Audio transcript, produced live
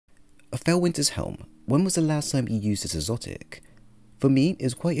FELWINTER'S HELM. When was the last time you used this exotic? For me, it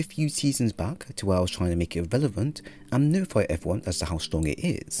was quite a few seasons back to where I was trying to make it relevant and notify everyone as to how strong it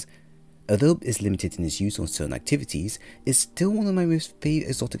is. Although it's limited in its use on certain activities, it's still one of my most favourite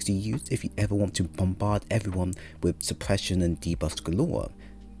exotics to use if you ever want to bombard everyone with suppression and debuffs galore.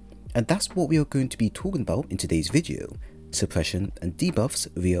 And that's what we are going to be talking about in today's video, suppression and debuffs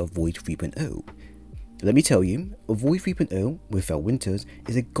via Void 3.0. Let me tell you, Void 3.0 with FELWINTER'S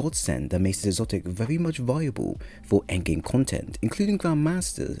is a godsend that makes this exotic very much viable for endgame content, including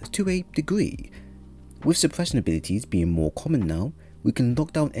Grandmasters to a degree. With suppression abilities being more common now, we can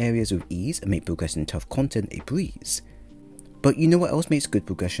lock down areas with ease and make progression in tough content a breeze. But you know what else makes good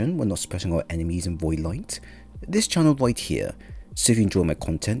progression when not suppressing our enemies in Void Light? This channel right here. So if you enjoy my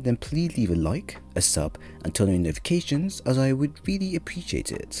content, then please leave a like, a sub and turn on notifications, as I would really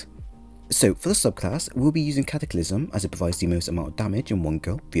appreciate it. So for the subclass, we'll be using Cataclysm as it provides the most amount of damage in one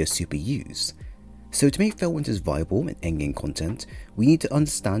go via super use. So to make FELWINTER'S viable in endgame content, we need to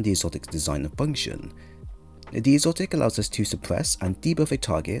understand the exotic's design and function. The exotic allows us to suppress and debuff a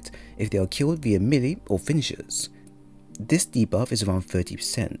target if they are killed via melee or finishers. This debuff is around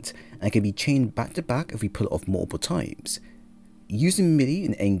 30% and can be chained back to back if we pull it off multiple times. Using melee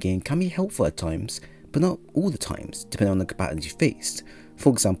in endgame can be helpful at times, but not all the times, depending on the combatants you faced. For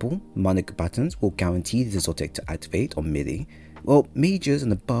example, minor combatants will guarantee the exotic to activate on melee, while mages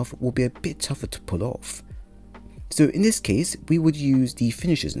and above will be a bit tougher to pull off. So in this case, we would use the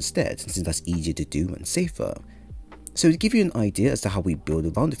finishers instead, since that's easier to do and safer. So to give you an idea as to how we build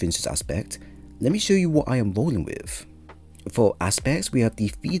around the finishers aspect, let me show you what I am rolling with. For aspects, we have the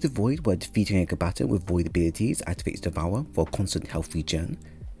Feed the Void, where defeating a combatant with void abilities activates Devour for constant health regen.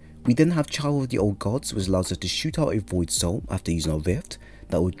 We then have Child of the Old Gods, which allows us to shoot out a Void Soul after using our Rift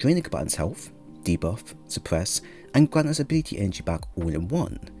that will drain the combatant's health, debuff, suppress, and grant us ability energy back all in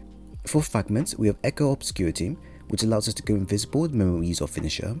one. For Fragments, we have Echo Obscurity, which allows us to go invisible the moment we use our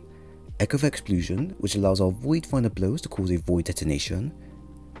finisher, Echo of Explosion, which allows our Void Finder blows to cause a Void detonation,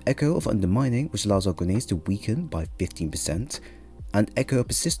 Echo of Undermining, which allows our grenades to weaken by 15%, and Echo of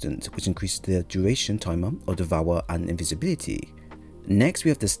Persistent, which increases the duration timer of Devour and Invisibility. Next, we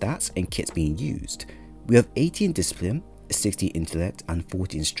have the stats and kits being used. We have 80 in Discipline, 60 in Intellect and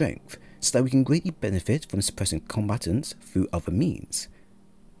 40 in Strength, so that we can greatly benefit from suppressing combatants through other means.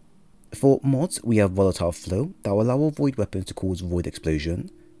 For mods, we have Volatile Flow that will allow our void weapons to cause Void Explosion,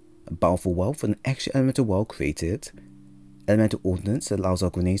 Bountiful Well for an extra elemental well created, Elemental Ordnance that allows our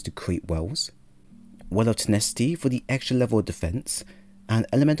grenades to create wells, Well of Tenacity for the extra level of defense, and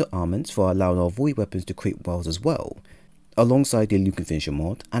Elemental Armaments for allowing our void weapons to create wells as well, alongside the Lucan Finisher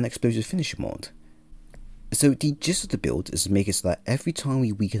mod and Explosive Finisher mod. So the gist of the build is to make it so that every time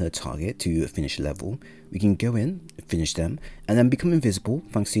we weaken a target to a finish level, we can go in, finish them, and then become invisible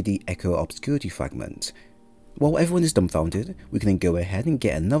thanks to the Echo Obscurity fragment. While everyone is dumbfounded, we can then go ahead and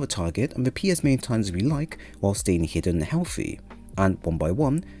get another target and repeat as many times as we like while staying hidden and healthy, and one by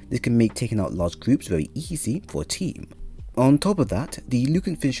one, this can make taking out large groups very easy for a team. On top of that, the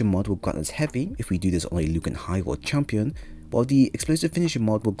Lucan Finisher mod will grant us heavy if we do this on a Lucan High or Champion, while the Explosive Finisher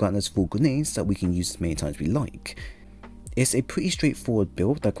mod will grant us full grenades that we can use as many times we like. It's a pretty straightforward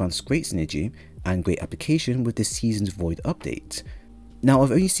build that grants great synergy and great application with this season's Void update. Now,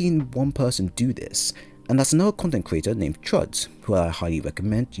 I've only seen one person do this, and that's another content creator named Truds, who I highly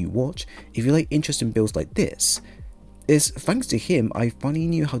recommend you watch if you like interesting builds like this. It's thanks to him I finally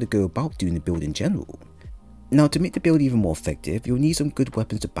knew how to go about doing the build in general. Now, to make the build even more effective, you'll need some good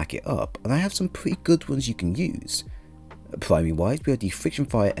weapons to back it up, and I have some pretty good ones you can use. Primary wise, we have the Friction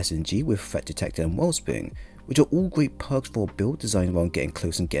Fire SMG with Threat Detector and Wellspring, which are all great perks for a build designed around getting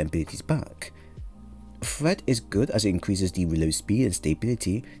close and getting abilities back. Threat is good as it increases the reload speed and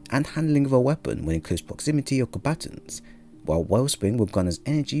stability and handling of a weapon when in close proximity of combatants, while Wellspring will grant us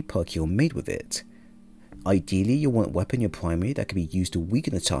energy per kill made with it. Ideally, you'll want a weapon in your primary that can be used to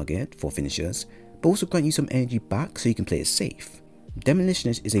weaken a target for finishers, but also grant you some energy back so you can play it safe.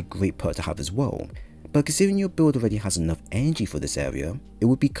 Demolitionist is a great perk to have as well, but considering your build already has enough energy for this area, it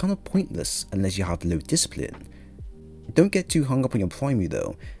would be kind of pointless unless you have low discipline. Don't get too hung up on your primary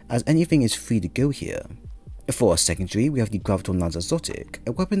though, as anything is free to go here. For our secondary, we have the Graviton Lance Exotic,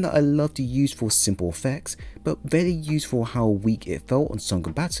 a weapon that I love to use for simple effects, but rarely used for how weak it felt on some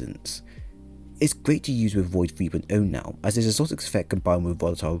combatants. It's great to use with Void 3.0 now, as this exotic's effect combined with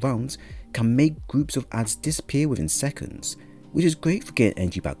volatile rounds can make groups of adds disappear within seconds, which is great for getting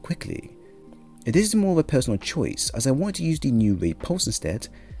energy back quickly. This is more of a personal choice, as I wanted to use the new Raid Pulse instead,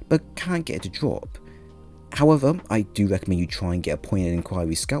 but can't get it to drop. However, I do recommend you try and get a pointed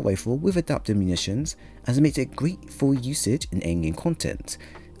inquiry scout rifle with adaptive munitions, as it makes it great for usage in endgame content,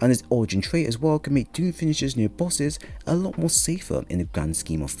 and its origin trait as well can make doing finishes near bosses a lot more safer in the grand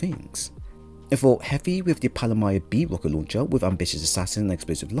scheme of things. For heavy, we have the Palomar B rocket launcher with ambitious assassin and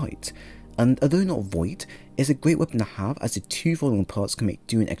explosive light, and although not void, it's a great weapon to have as the 2 following parts can make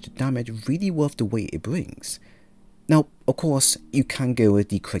doing extra damage really worth the weight it brings. Now, of course, you can go with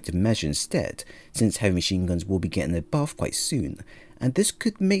the corrective measure instead, since heavy machine guns will be getting a buff quite soon, and this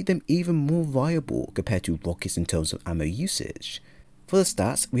could make them even more viable compared to rockets in terms of ammo usage. For the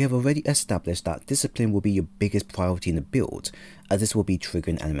stats, we have already established that discipline will be your biggest priority in the build, as this will be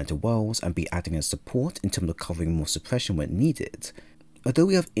triggering elemental wells and be acting as support in terms of covering more suppression when needed. Although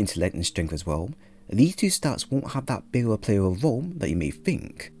we have intellect and strength as well, these 2 stats won't have that big of a player role that you may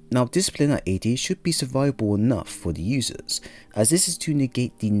think. Now, discipline at 80 should be survivable enough for the users, as this is to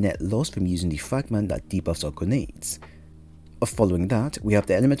negate the net loss from using the fragment that debuffs our grenades. Following that, we have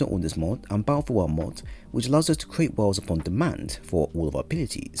the Elemental Ordnance mod and Battle for Well mod, which allows us to create wells upon demand for all of our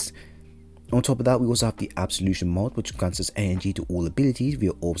abilities. On top of that, we also have the Absolution mod, which grants us energy to all abilities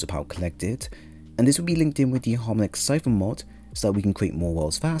via Orbs of Power collected, and this will be linked in with the Harmonic Siphon mod so that we can create more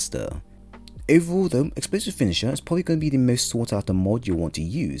wells faster. Overall though, Explosive Finisher is probably going to be the most sought after mod you'll want to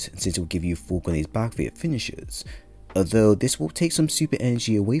use, since it will give you full grenades back via finishers, although this will take some super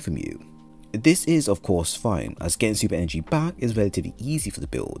energy away from you. This is of course fine, as getting super energy back is relatively easy for the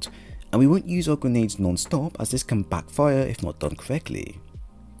build, and we won't use our grenades non-stop as this can backfire if not done correctly.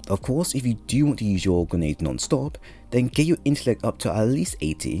 Of course, if you do want to use your grenades non-stop, then get your intellect up to at least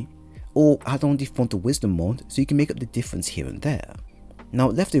 80, or add on the Frontal Wisdom mod so you can make up the difference here and there. Now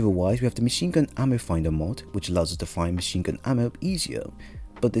leftover wise, we have the Machine Gun Ammo Finder mod, which allows us to find machine gun ammo easier,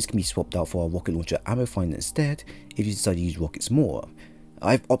 but this can be swapped out for our rocket launcher ammo finder instead if you decide to use rockets more.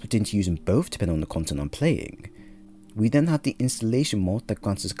 I've opted into using both depending on the content I'm playing. We then have the Installation mod that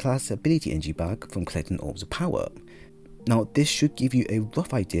grants us class ability energy back from collecting Orbs of Power. Now this should give you a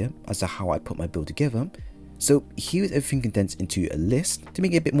rough idea as to how I put my build together, so here is everything condensed into a list to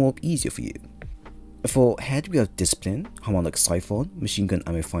make it a bit more easier for you. For head, we have Discipline, Harmonic Siphon, Machine Gun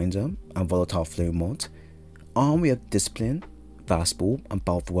Ammo Finder, and Volatile Flow mod. Arm, we have Discipline, Fastball, and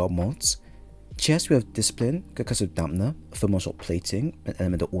Battle for Well mods. Chest, we have Discipline, Concussive Dampener, Thermal Shot Plating, and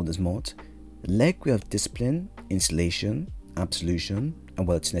Elemental Ordnance mod. Leg, we have Discipline, Installation, Absolution, and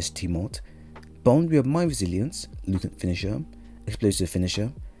Well Tenacity mod. Bond, we have Mind Resilience, Lutant Finisher, Explosive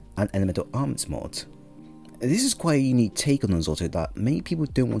Finisher, and Elemental Armaments mod. This is quite a unique take on Exotic that many people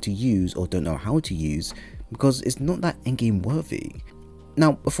don't want to use or don't know how to use because it's not that endgame worthy.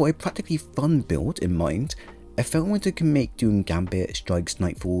 Now, for a practically fun build in mind, a Felwinter can make doing Gambit, Strikes,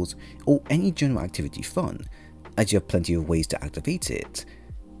 Nightfalls, or any general activity fun, as you have plenty of ways to activate it.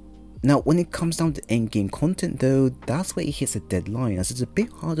 Now, when it comes down to endgame content though, that's where it hits a dead line as it's a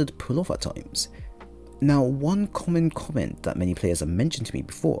bit harder to pull off at times. Now, one common comment that many players have mentioned to me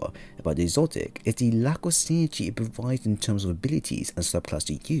before about the Exotic is the lack of synergy it provides in terms of abilities and subclass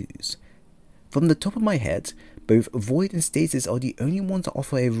to use. From the top of my head, both Void and Stasis are the only ones that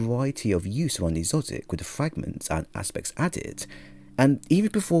offer a variety of use around the Exotic with the Fragments and aspects added, and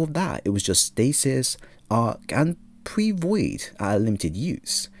even before that it was just Stasis, Arc and pre-Void at a limited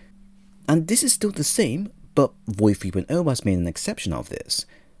use. And this is still the same, but Void 3.0 has made an exception out of this.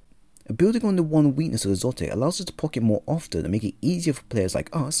 Building on the one weakness of Exotic allows us to pocket more often and make it easier for players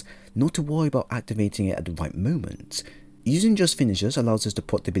like us not to worry about activating it at the right moment. Using just finishers allows us to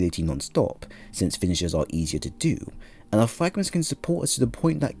pot the ability non-stop, since finishers are easier to do, and our fragments can support us to the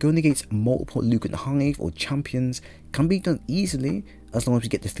point that going against multiple Lucan Hive or champions can be done easily as long as we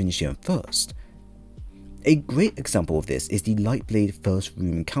get the finisher in first. A great example of this is the Lightblade first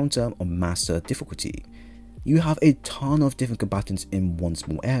room encounter on Master difficulty. You have a ton of different combatants in one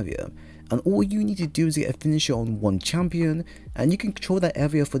small area, and all you need to do is get a finisher on one champion and you can control that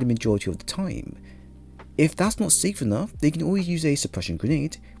area for the majority of the time. If that's not safe enough, they can always use a suppression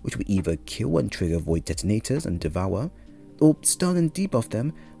grenade, which will either kill and trigger void detonators and devour, or stun and debuff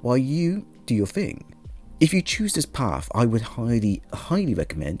them while you do your thing. If you choose this path, I would highly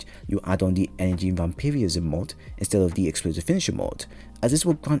recommend you add on the Energy Vampirism mod instead of the Explosive Finisher mod, as this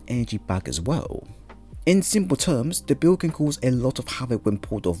will grant energy back as well. In simple terms, the build can cause a lot of havoc when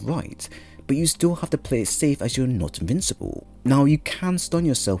pulled off right, but you still have to play it safe as you're not invincible. Now, you can stun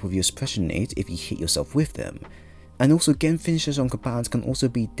yourself with your suppression nades if you hit yourself with them, and also getting finishers on combatants can also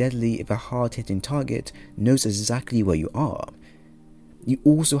be deadly if a hard hitting target knows exactly where you are. You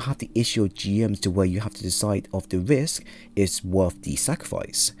also have the issue of GMs to where you have to decide if the risk is worth the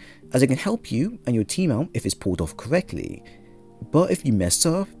sacrifice, as it can help you and your team out if it's pulled off correctly, but if you mess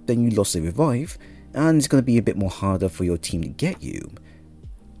up, then you lost a revive, and it's going to be a bit more harder for your team to get you.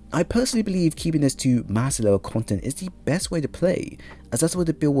 I personally believe keeping this to master level content is the best way to play, as that's where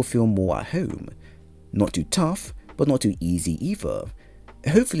the build will feel more at home. Not too tough, but not too easy either.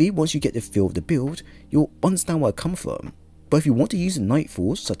 Hopefully once you get the feel of the build, you'll understand where I come from. But if you want to use the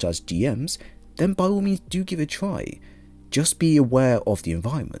Nightfalls such as GMs, then by all means do give it a try. Just be aware of the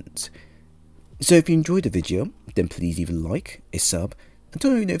environment. So if you enjoyed the video, then please leave a like, a sub, and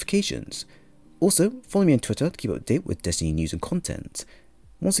turn on your notifications. Also, follow me on Twitter to keep up to date with Destiny news and content.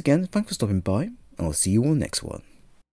 Once again, thanks for stopping by, and I'll see you on the next one.